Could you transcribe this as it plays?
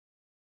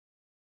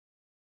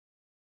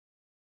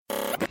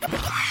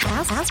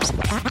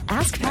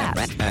Ask Pat.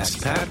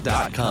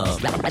 AskPat.com.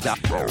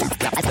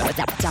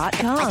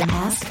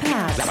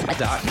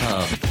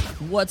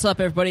 AskPat.com. What's up,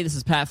 everybody? This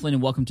is Pat Flynn,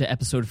 and welcome to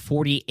episode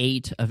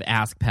 48 of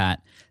Ask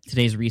Pat.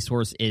 Today's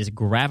resource is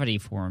Gravity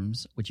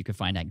Forms, which you can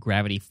find at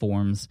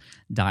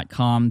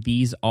gravityforms.com.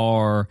 These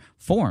are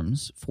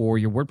forms for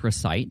your WordPress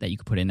site that you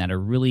can put in that are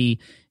really,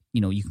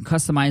 you can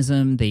customize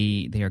them.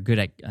 They are good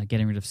at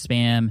getting rid of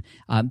spam.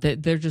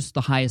 They're just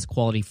the highest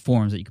quality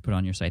forms that you can put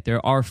on your site.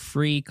 There are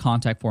free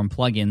contact form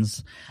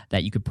plugins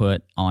that you could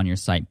put on your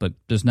site, but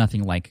there's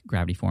nothing like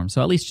Gravity Forms.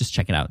 So at least just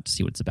check it out to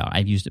see what it's about.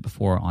 I've used it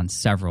before on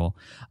several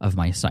of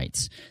my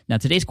sites. Now,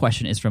 today's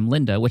question is from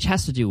Linda, which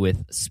has to do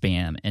with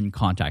spam and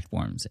contact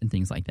forms and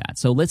things like that.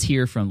 So let's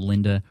hear from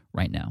Linda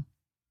right now.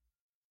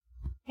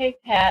 Hey,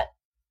 Pat.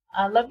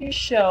 I love your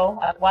show.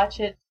 I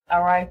watch it,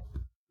 or I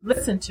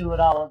listen to it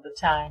all of the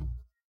time.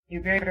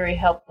 You're very, very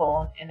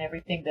helpful in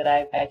everything that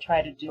I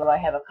try to do. I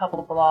have a couple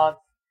of blogs,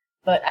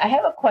 but I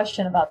have a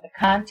question about the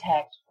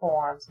contact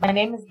forms. My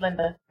name is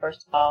Linda,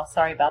 first of all.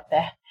 Sorry about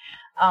that.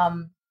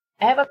 I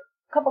have a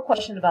couple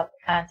questions about the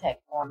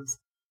contact forms.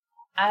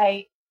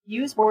 I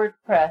use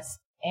WordPress,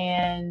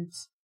 and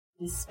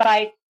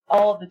despite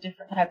all the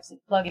different types of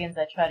plugins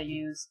I try to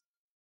use,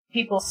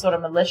 people sort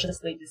of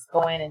maliciously just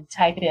go in and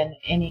type in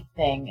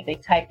anything. They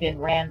type in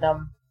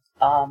random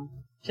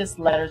just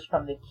letters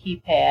from the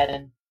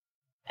keypad,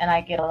 and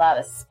I get a lot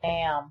of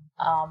spam.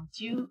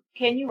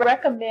 Can you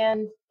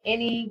recommend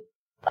any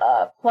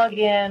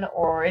plugin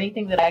or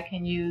anything that I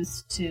can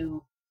use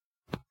to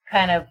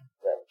kind of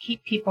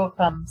keep people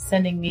from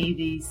sending me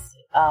these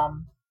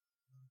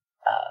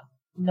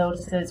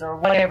notices or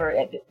whatever?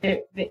 I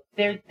think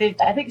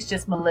it's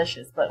just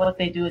malicious, but what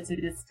they do is they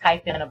just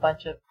type in a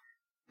bunch of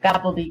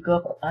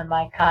gobbledygook on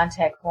my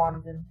contact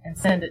forms and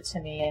send it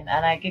to me, and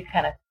I get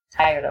kind of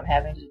tired of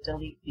having to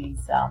delete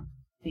these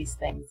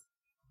things.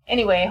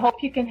 Anyway, I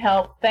hope you can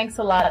help. Thanks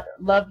a lot.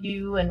 Love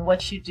you and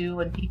what you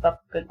do, and keep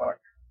up the good work.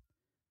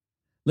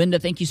 Linda,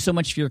 thank you so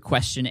much for your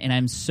question, and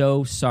I'm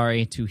so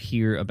sorry to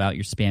hear about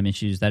your spam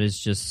issues. That's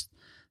just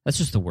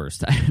the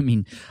worst. I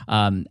mean,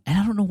 and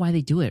I don't know why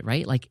they do it,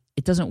 right? Like,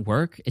 it doesn't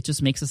work. It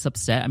just makes us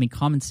upset. I mean,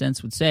 common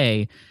sense would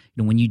say,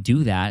 when you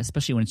do that,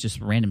 especially when it's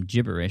just random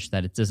gibberish,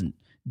 that it doesn't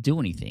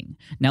do anything.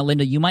 Now,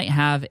 Linda, you might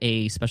have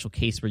a special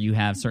case where you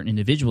have certain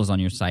individuals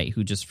on your site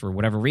who just for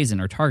whatever reason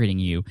are targeting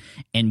you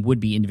and would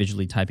be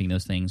individually typing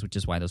those things, which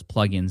is why those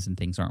plugins and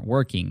things aren't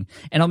working.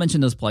 And I'll mention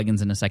those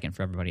plugins in a second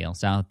for everybody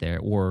else out there,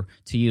 or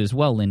to you as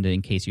well, Linda,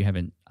 in case you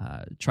haven't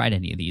tried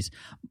any of these.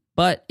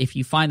 But if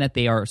you find that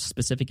they are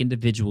specific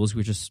individuals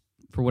who are just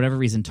for whatever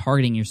reason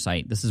targeting your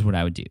site, this is what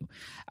I would do.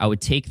 I would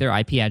take their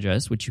IP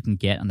address, which you can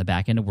get on the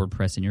back end of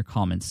WordPress in your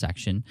comments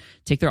section,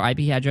 take their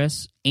IP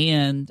address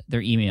and their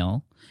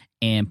email,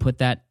 and put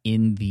that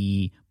in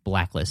the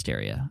blacklist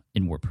area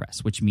in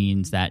WordPress, which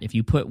means that if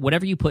you put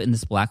whatever you put in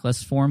this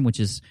blacklist form, which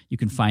is you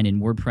can find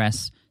in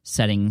WordPress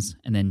settings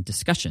and then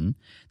discussion,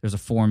 there's a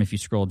form if you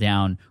scroll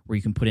down where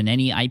you can put in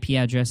any IP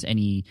address,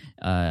 any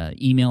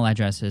email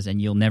addresses,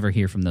 and you'll never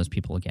hear from those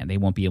people again. They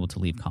won't be able to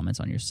leave comments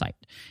on your site.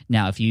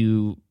 Now, if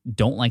you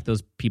don't like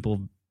those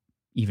people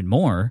even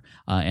more,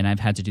 and I've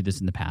had to do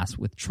this in the past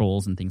with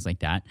trolls and things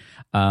like that,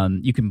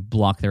 you can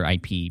block their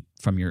IP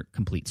from your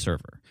complete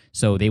server.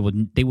 So they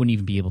wouldn't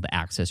even be able to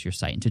access your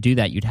site. And to do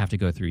that, you'd have to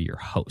go through your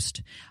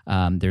host.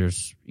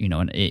 There's,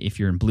 if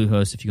you're in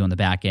Bluehost, if you go on the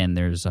back end,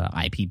 there's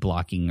IP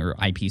blocking or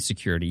IP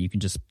security. You can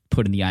just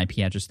put in the IP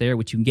address there,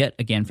 which you can get,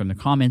 again, from the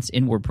comments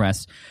in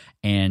WordPress,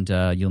 and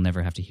you'll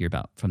never have to hear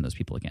about from those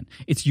people again.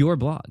 It's your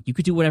blog. You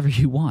could do whatever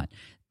you want.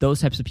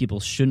 Those types of people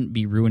shouldn't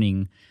be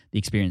ruining the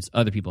experience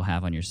other people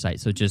have on your site.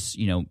 So just,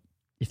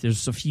 if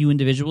there's a few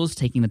individuals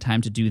taking the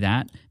time to do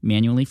that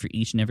manually for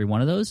each and every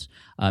one of those,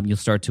 you'll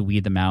start to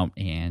weed them out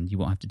and you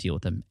won't have to deal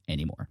with them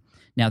anymore.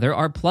 Now, there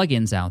are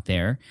plugins out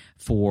there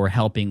for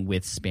helping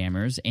with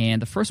spammers,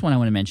 and the first one I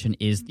want to mention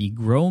is the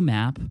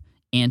GrowMap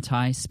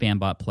Anti-Spam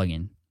Bot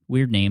plugin.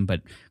 Weird name,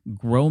 but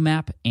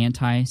GrowMap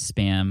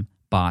Anti-Spam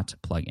Bot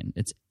plugin.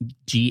 It's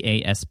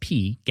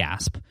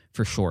GASP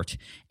for short.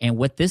 And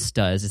what this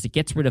does is it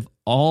gets rid of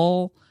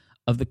all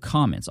of the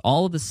comments,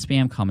 all of the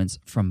spam comments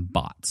from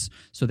bots.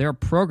 So there are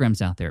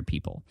programs out there,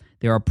 people.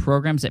 There are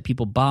programs that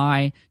people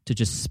buy to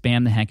just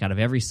spam the heck out of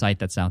every site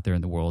that's out there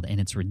in the world,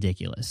 and it's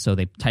ridiculous. So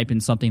they type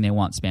in something they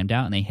want spammed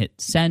out, and they hit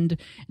send,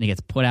 and it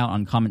gets put out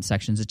on comment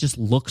sections. It just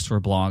looks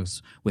for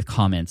blogs with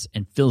comments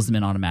and fills them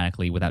in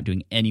automatically without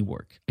doing any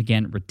work.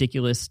 Again,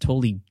 ridiculous,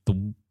 totally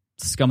the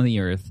scum of the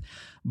earth,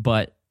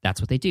 but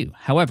that's what they do.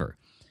 However,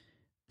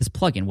 this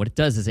plugin, what it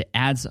does is it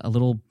adds a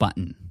little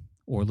button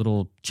or a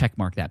little check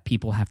mark that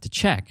people have to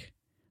check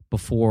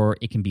before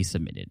it can be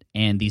submitted.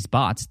 And these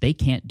bots, they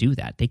can't do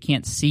that. They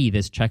can't see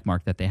this check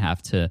mark that they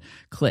have to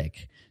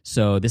click.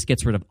 So this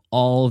gets rid of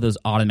all of those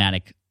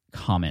automatic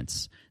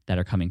comments that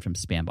are coming from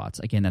spam bots.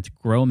 Again, that's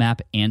GrowMap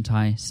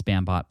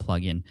Anti-Spam Bot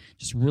plugin.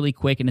 Just really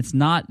quick, and it's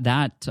not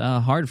that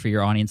hard for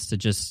your audience to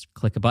just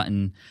click a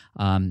button.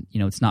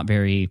 It's not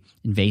very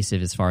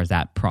invasive as far as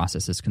that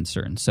process is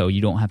concerned. So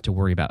you don't have to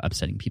worry about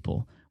upsetting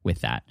people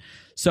with that.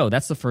 So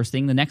that's the first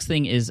thing. The next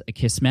thing is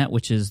Akismet,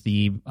 which is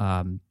the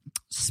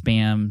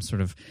spam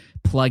sort of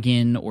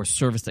plugin or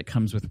service that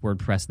comes with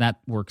WordPress. That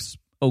works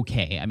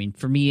okay. I mean,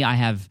 for me,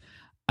 I'm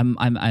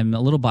a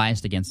little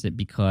biased against it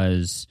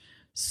because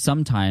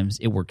sometimes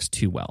it works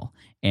too well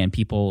and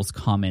people's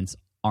comments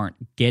aren't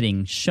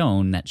getting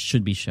shown that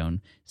should be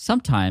shown.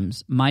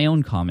 Sometimes my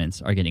own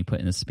comments are getting put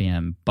in the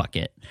spam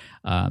bucket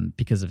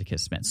because of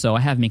Akismet. So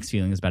I have mixed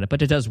feelings about it,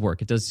 but it does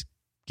work. It does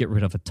get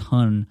rid of a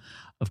ton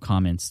of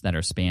comments that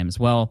are spam as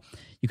well.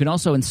 You can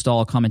also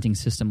install a commenting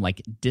system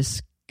like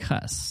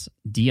Disqus,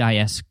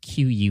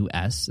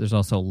 Disqus. There's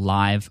also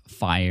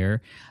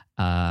Livefyre.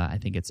 I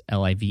think it's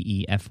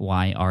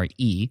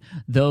Livefyre.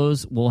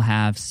 Those will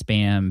have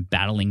spam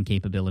battling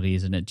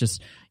capabilities, and it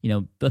just,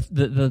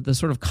 the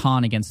sort of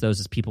con against those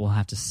is people will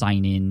have to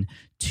sign in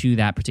to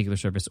that particular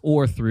service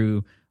or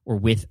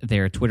with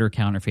their Twitter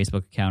account or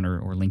Facebook account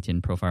or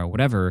LinkedIn profile or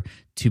whatever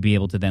to be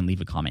able to then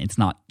leave a comment. It's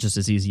not just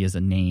as easy as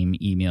a name,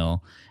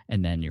 email,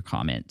 and then your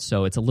comment.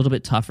 So it's a little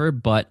bit tougher,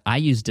 but I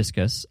use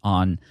Disqus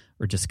on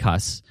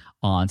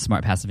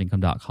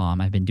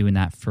smartpassiveincome.com. I've been doing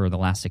that for the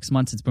last 6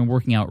 months. It's been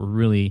working out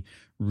really,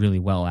 really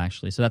well,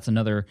 actually. So that's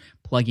another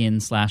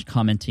plugin /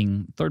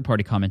 commenting,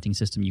 third-party commenting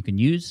system you can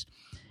use.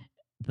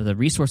 The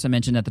resource I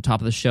mentioned at the top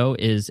of the show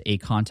is a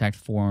contact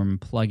form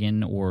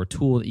plugin or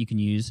tool that you can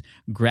use,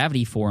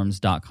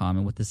 gravityforms.com.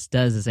 And what this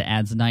does is it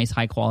adds nice,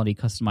 high-quality,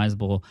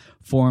 customizable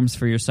forms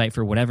for your site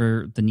for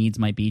whatever the needs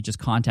might be, just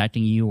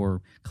contacting you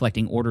or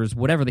collecting orders,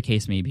 whatever the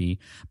case may be.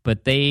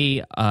 But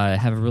they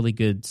have a really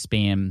good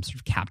spam sort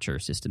of capture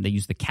system. They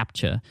use the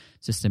CAPTCHA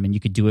system, and you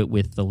could do it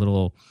with the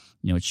little,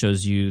 it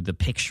shows you the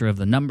picture of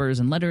the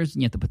numbers and letters,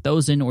 and you have to put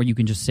those in, or you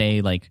can just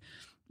say, like,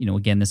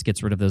 again, this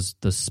gets rid of those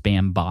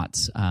spam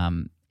bots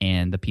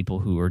and the people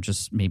who are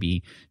just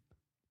maybe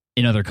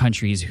in other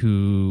countries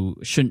who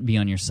shouldn't be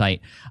on your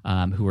site,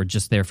 who are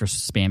just there for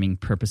spamming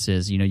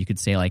purposes. You could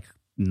say like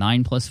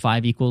 9 +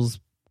 5 =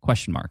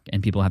 ?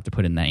 And people have to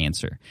put in that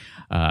answer.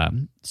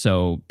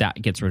 So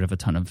that gets rid of a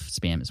ton of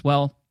spam as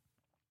well.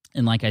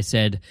 And like I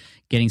said,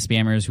 getting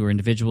spammers who are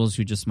individuals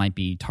who just might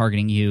be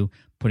targeting you,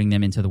 putting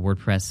them into the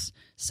WordPress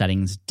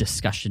settings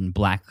discussion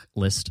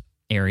blacklist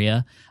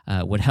area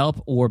would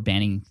help, or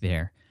banning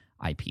their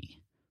IP.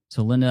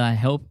 So, Linda, I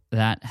hope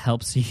that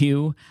helps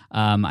you.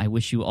 I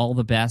wish you all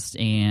the best,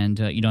 and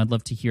I'd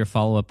love to hear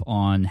follow-up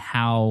on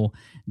how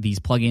these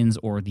plugins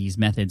or these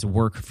methods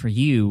work for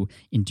you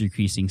in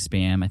decreasing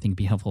spam. I think it'd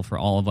be helpful for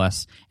all of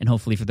us, and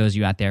hopefully for those of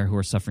you out there who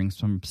are suffering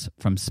from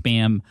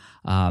spam,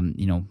 I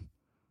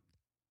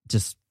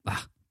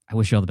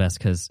wish you all the best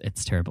because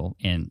it's terrible.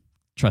 And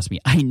trust me,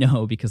 I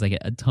know, because I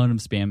get a ton of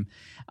spam,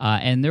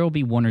 and there will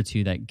be one or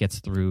two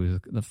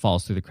that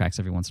falls through the cracks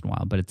every once in a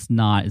while, but it's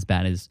not as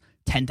bad as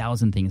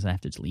 10,000 things I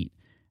have to delete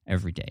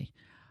every day.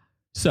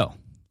 So,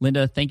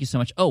 Linda, thank you so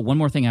much. Oh, one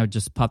more thing I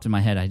just popped in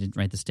my head. I didn't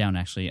write this down,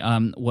 actually,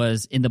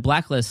 was in the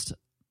blacklist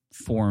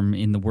form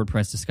in the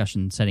WordPress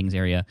discussion settings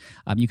area,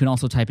 you can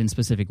also type in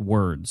specific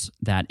words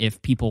that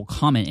if people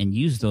comment and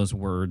use those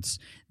words,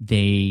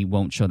 they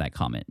won't show that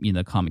comment.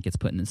 The comment gets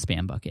put in the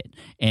spam bucket.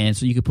 And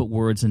so you could put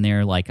words in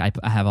there, like I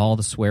have all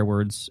the swear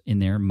words in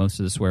there, most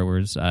of the swear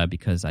words,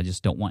 because I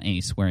just don't want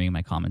any swearing in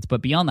my comments.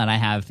 But beyond that, I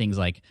have things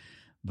like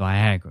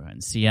Viagra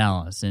and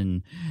Cialis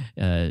and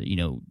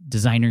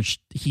designer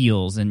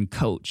heels and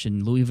Coach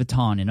and Louis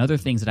Vuitton and other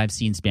things that I've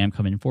seen spam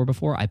come in for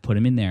before. I put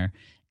them in there,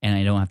 and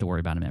I don't have to worry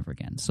about them ever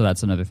again. So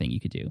that's another thing you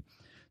could do. So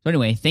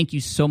anyway, thank you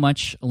so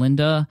much,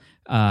 Linda.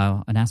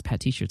 An Ask Pat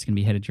t-shirt's going to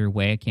be headed your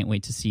way. I can't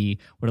wait to see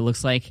what it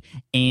looks like.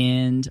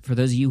 And for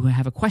those of you who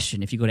have a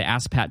question, if you go to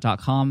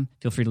askpat.com,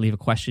 feel free to leave a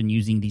question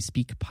using the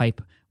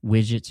SpeakPipe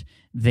widget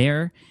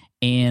there.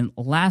 And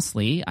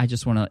lastly, I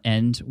just want to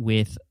end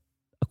with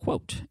a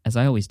quote, as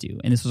I always do.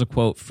 And this was a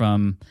quote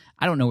from,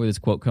 I don't know where this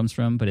quote comes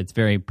from, but it's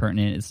very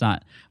pertinent. It's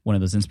not one of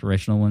those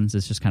inspirational ones.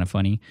 It's just kind of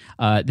funny.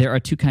 There are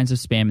two kinds of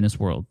spam in this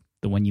world: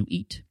 the one you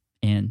eat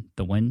and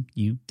the one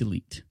you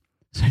delete.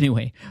 So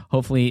anyway,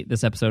 hopefully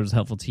this episode was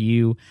helpful to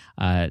you.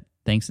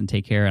 Thanks and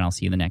take care, and I'll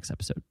see you in the next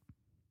episode.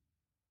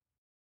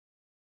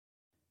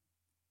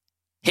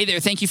 Hey there,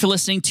 thank you for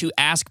listening to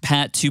Ask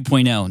Pat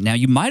 2.0. Now,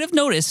 you might have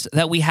noticed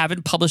that we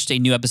haven't published a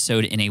new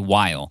episode in a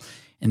while.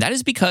 And that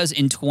is because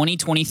in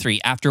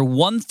 2023, after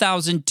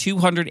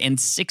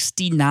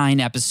 1,269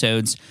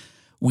 episodes,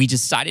 we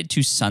decided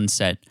to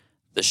sunset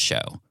the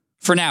show.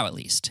 For now, at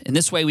least. In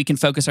this way, we can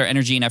focus our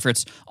energy and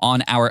efforts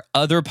on our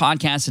other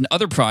podcasts and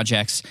other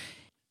projects.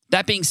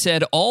 That being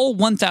said, all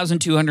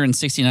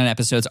 1,269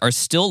 episodes are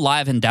still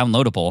live and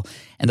downloadable,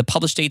 and the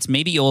published dates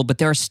may be old, but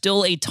there are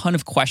still a ton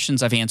of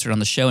questions I've answered on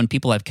the show and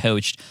people I've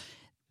coached.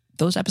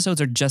 Those episodes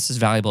are just as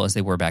valuable as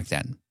they were back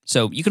then.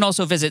 So you can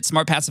also visit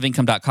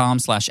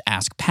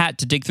smartpassiveincome.com/askpat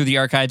to dig through the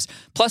archives.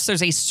 Plus,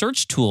 there's a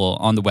search tool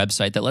on the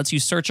website that lets you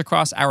search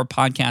across our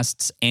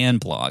podcasts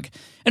and blog.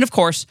 And of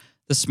course,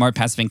 the Smart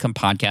Passive Income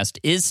podcast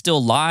is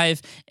still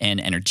live and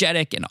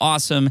energetic and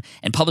awesome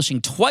and publishing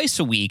twice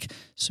a week.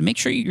 So make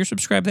sure you're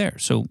subscribed there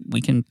so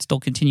we can still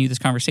continue this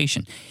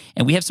conversation.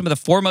 And we have some of the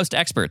foremost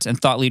experts and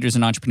thought leaders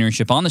in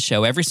entrepreneurship on the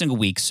show every single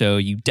week, so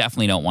you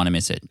definitely don't want to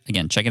miss it.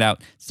 Again, check it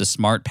out. It's the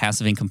Smart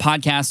Passive Income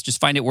podcast.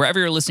 Just find it wherever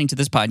you're listening to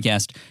this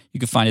podcast.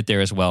 You can find it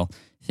there as well.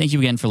 Thank you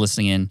again for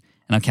listening in,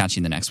 and I'll catch you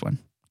in the next one.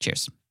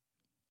 Cheers.